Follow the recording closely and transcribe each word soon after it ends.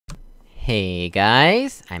Hey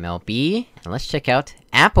guys, I'm LB, and let's check out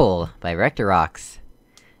Apple by RectorRocks.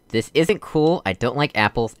 This isn't cool, I don't like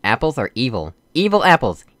apples, apples are evil. Evil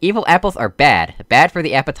apples! Evil apples are bad! Bad for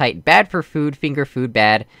the appetite, bad for food, finger food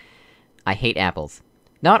bad. I hate apples.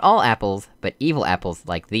 Not all apples, but evil apples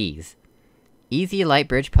like these. Easy light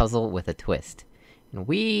bridge puzzle with a twist. And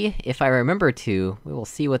if I remember to, we will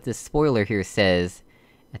see what this spoiler here says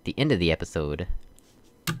at the end of the episode.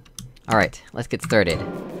 Alright, let's get started.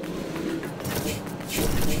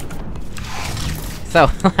 So,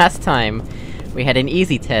 last time, we had an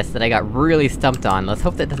easy test that I got really stumped on. Let's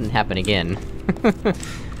hope that doesn't happen again.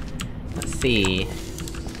 Let's see...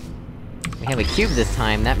 We have a cube this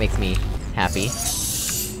time, that makes me happy.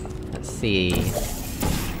 Let's see...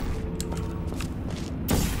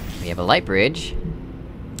 We have a light bridge.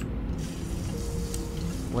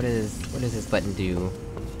 What does this button do?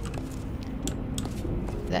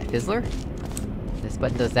 That fizzler? This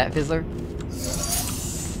button does that fizzler?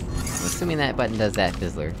 I'm assuming that button does that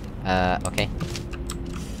fizzler. Okay.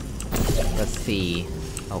 Let's see...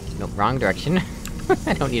 Oh, no, wrong direction.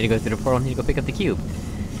 I don't need to go through the portal, I need to go pick up the cube.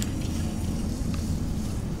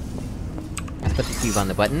 Let's put the cube on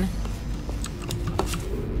the button.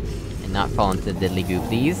 And not fall into the deadly goo,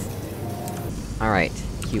 please. Alright,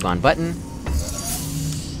 cube on button.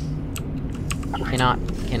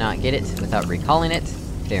 Cannot get it without recalling it.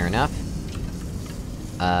 Fair enough.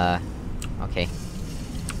 Okay.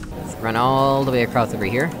 Let's run all the way across over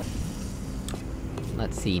here.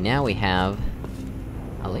 Let's see, now we have...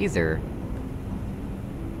 a laser.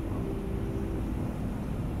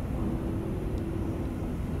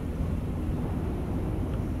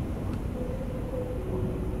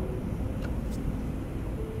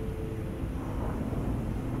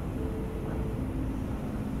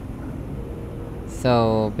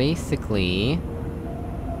 So, basically...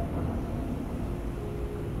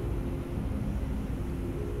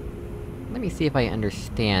 Let me see if I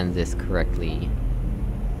understand this correctly.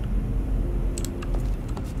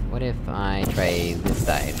 What if I try this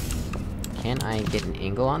side? Can I get an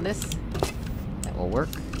angle on this? That will work?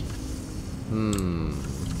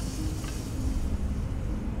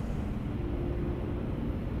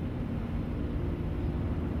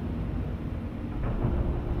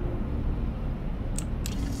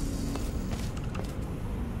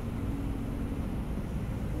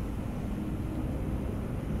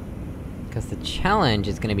 Because the challenge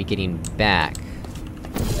is gonna be getting back.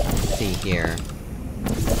 Let's see here.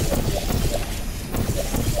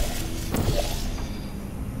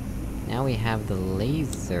 Now we have the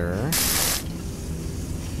laser...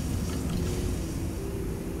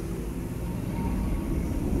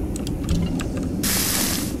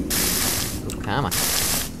 Ooh, come on.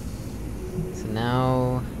 So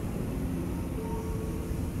now...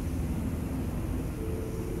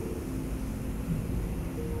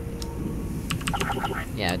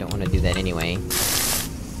 Yeah, I don't wanna do that anyway.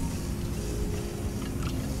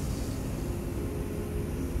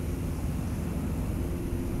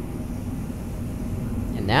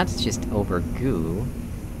 And that's just over goo.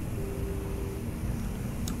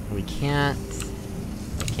 We can't...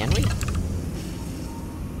 Can we?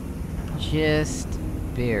 Just...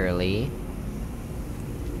 barely.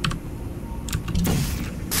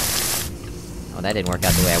 Oh, that didn't work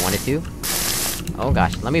out the way I wanted to. Oh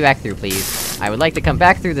gosh, let me back through, please. I would like to come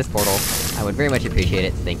back through this portal. I would very much appreciate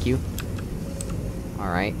it, thank you.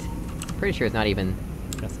 Alright. Pretty sure it's not even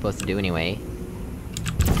what I'm supposed to do anyway.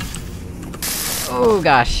 Oh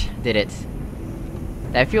gosh, did it.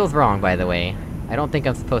 That feels wrong, by the way. I don't think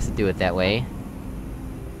I'm supposed to do it that way.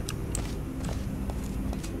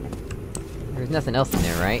 There's nothing else in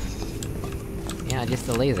there, right? Yeah, just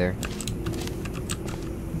a laser.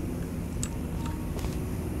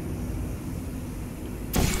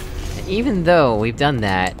 And even though we've done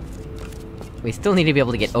that, we still need to be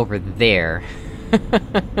able to get over there.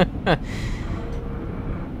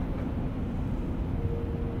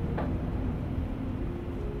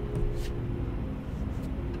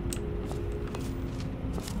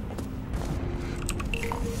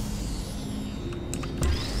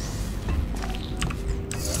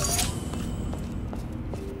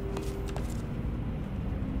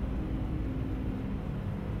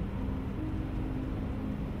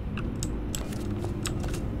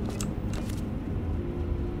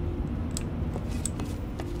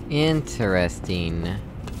 Interesting.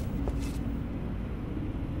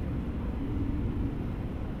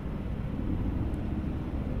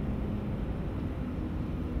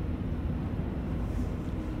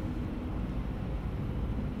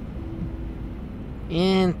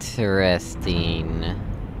 Interesting.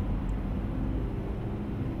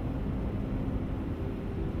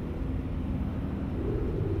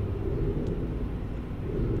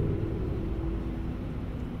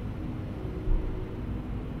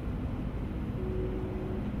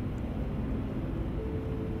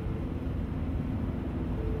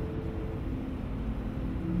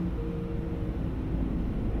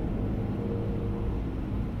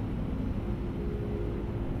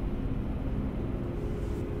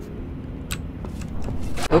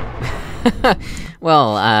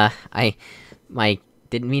 Well, my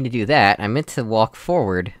didn't mean to do that. I meant to walk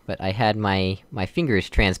forward, but I had my fingers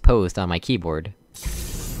transposed on my keyboard.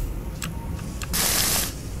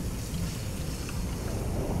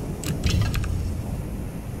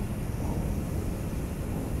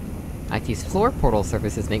 Like, these floor portal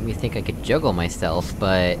surfaces make me think I could juggle myself,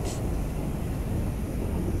 but...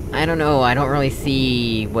 I don't know, I don't really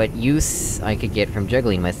see what use I could get from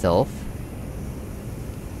juggling myself.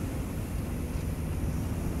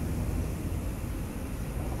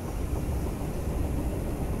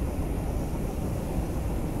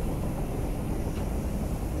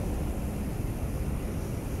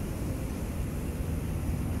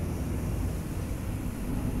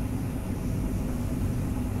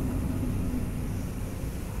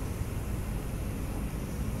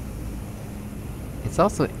 It's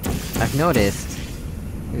also... I've noticed...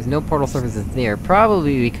 there's no portal surfaces there,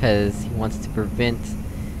 probably because he wants to prevent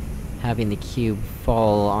having the cube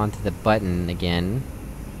fall onto the button again.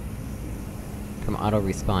 From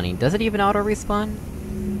auto-respawning. Does it even auto-respawn?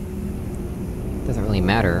 Doesn't really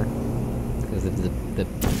matter. Because of the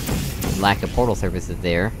lack of portal surfaces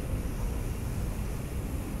there.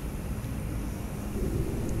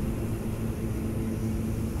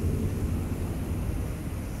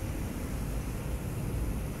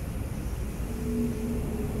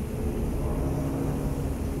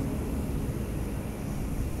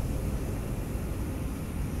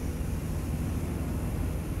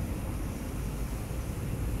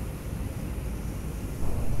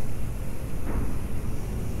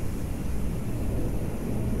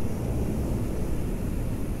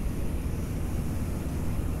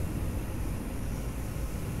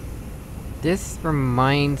 This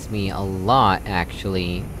reminds me a lot,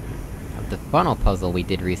 actually, of the funnel puzzle we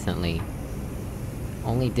did recently.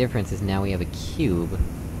 Only difference is now we have a cube.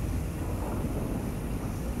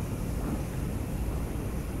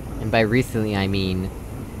 And by recently, I mean...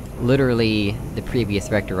 literally, the previous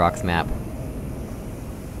RectorRocks map.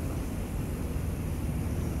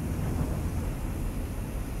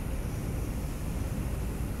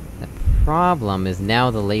 The problem is now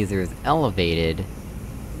the laser is elevated,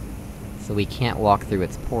 so we can't walk through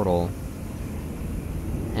its portal.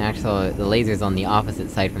 And actually, the laser's on the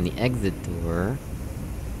opposite side from the exit door.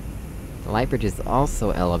 The light bridge is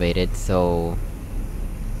also elevated, so...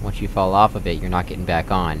 once you fall off of it, you're not getting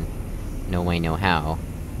back on. No way, no how.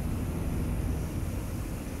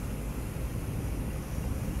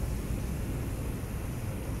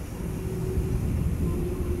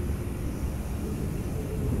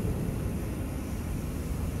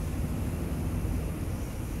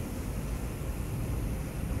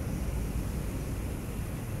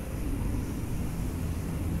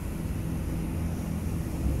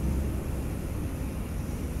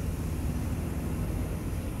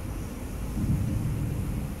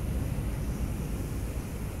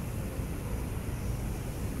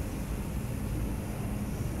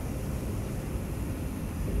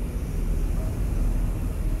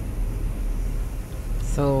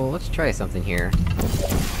 So, let's try something here.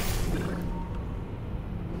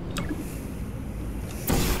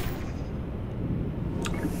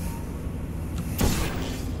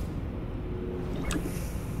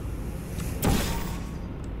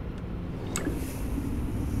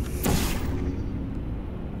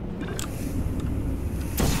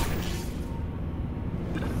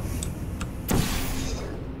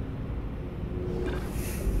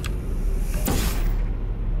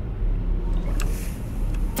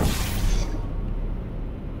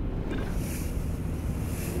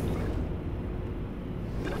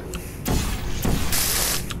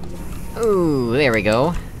 Ooh, there we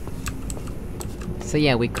go. So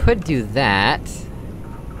yeah, we could do that.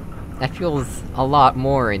 That feels a lot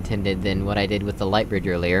more intended than what I did with the light bridge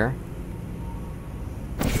earlier.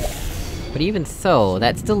 But even so,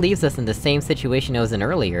 that still leaves us in the same situation I was in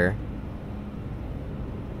earlier.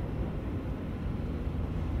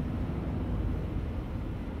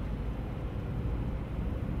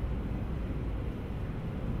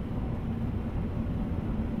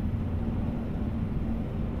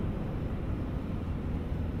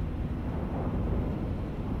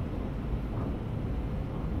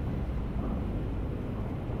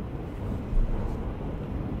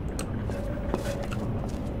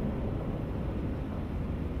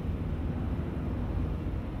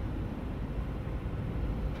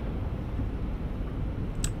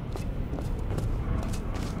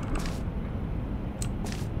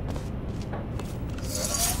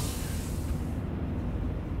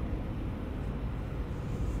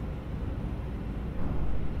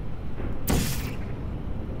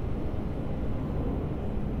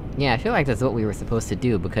 Yeah, I feel like that's what we were supposed to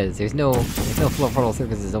do, because there's no floor portal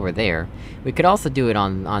surfaces over there. We could also do it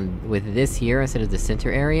with this here instead of the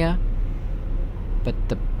center area. But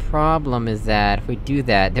the problem is that, if we do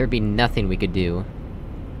that, there'd be nothing we could do.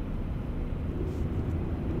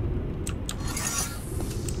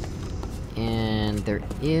 And there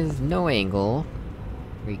is no angle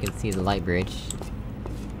where you can see the light bridge.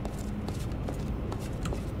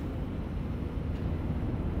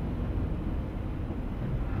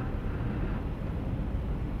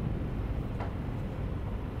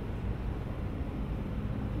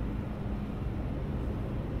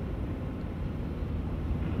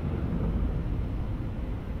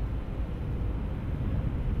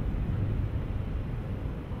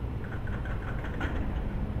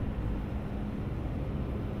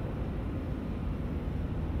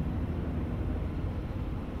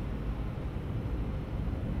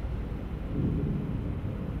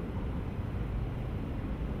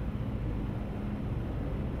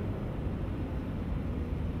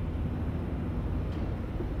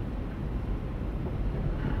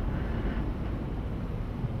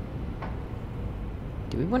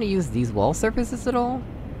 Do we want to use these wall surfaces at all?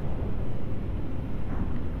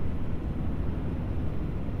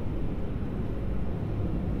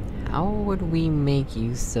 How would we make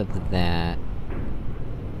use of that?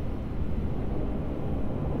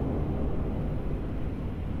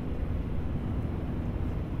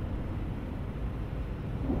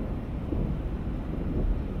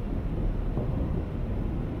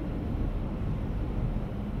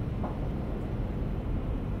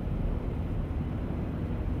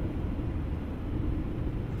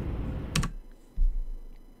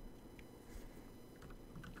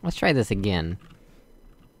 Let's try this again.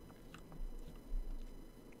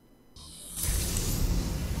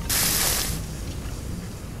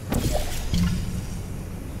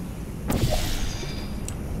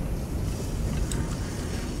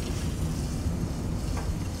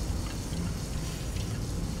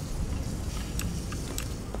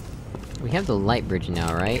 We have the light bridge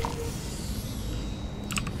now, right?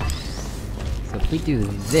 So if we do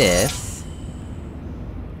this...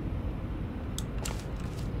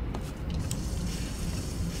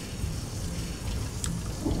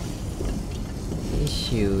 the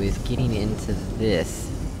issue is getting into this.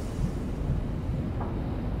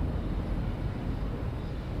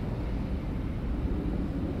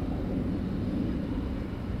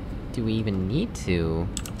 Do we even need to?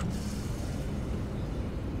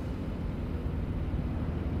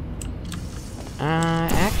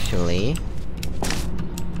 Actually...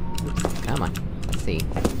 Oops, come on, let's see.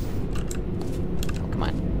 Oh, come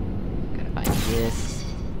on. Gotta find this...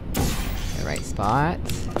 the right spot.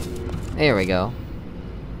 There we go.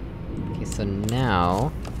 Okay, so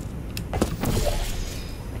now...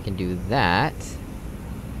 I can do that.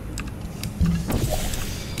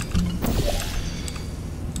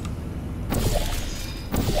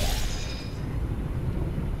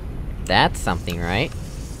 That's something, right?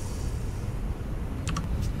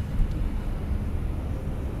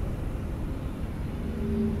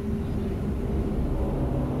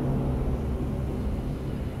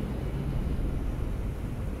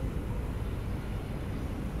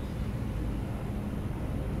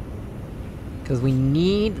 Because we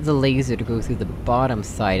need the laser to go through the bottom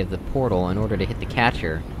side of the portal in order to hit the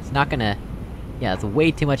catcher. It's not gonna... yeah, it's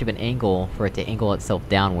way too much of an angle for it to angle itself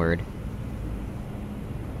downward.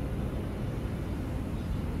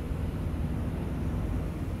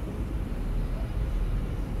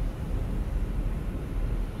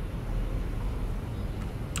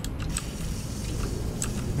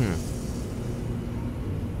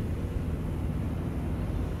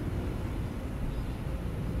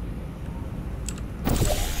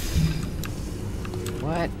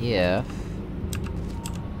 What if...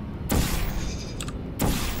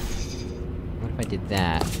 what if I did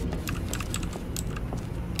that?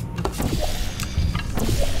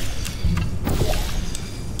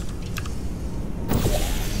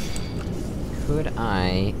 Could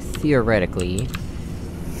I, theoretically...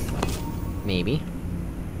 maybe...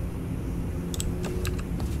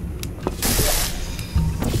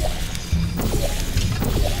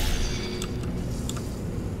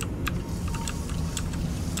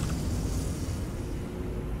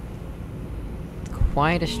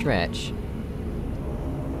 quite a stretch.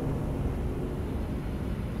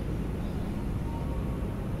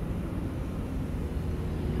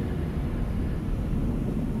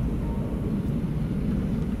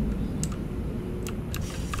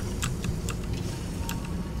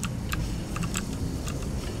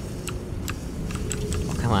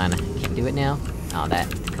 Oh, come on. Can't do it now? Oh, that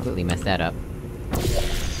completely messed that up.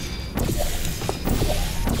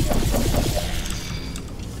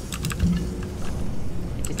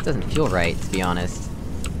 doesn't feel right, to be honest.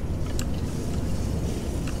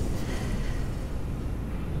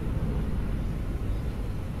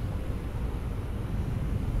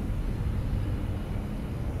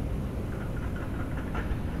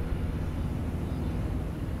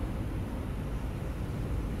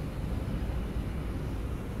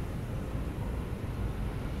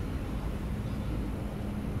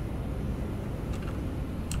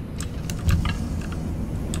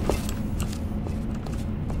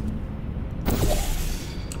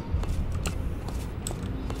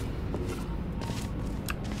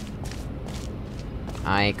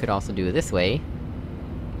 I could also do it this way.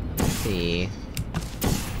 Let's see...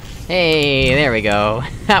 Hey, there we go!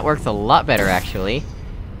 That works a lot better, actually.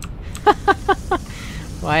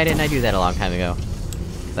 Why didn't I do that a long time ago?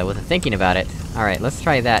 Because I wasn't thinking about it. Alright, let's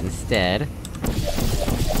try that instead.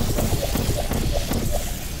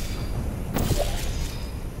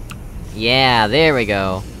 Yeah, there we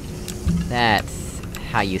go! That's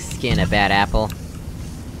how you skin a bad apple.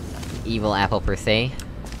 Evil apple, per se.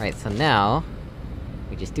 Right, so now...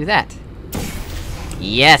 we just do that.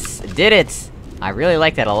 Yes! Did it! I really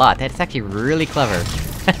like that a lot, that's actually really clever.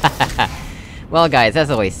 Well guys, as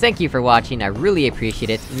always, thank you for watching, I really appreciate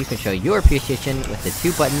it, and you can show your appreciation with the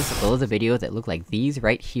 2 buttons below the video that look like these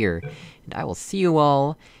right here. And I will see you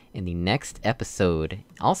all in the next episode.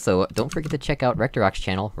 Also, don't forget to check out RectorRocks'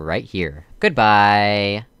 channel right here.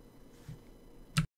 Goodbye!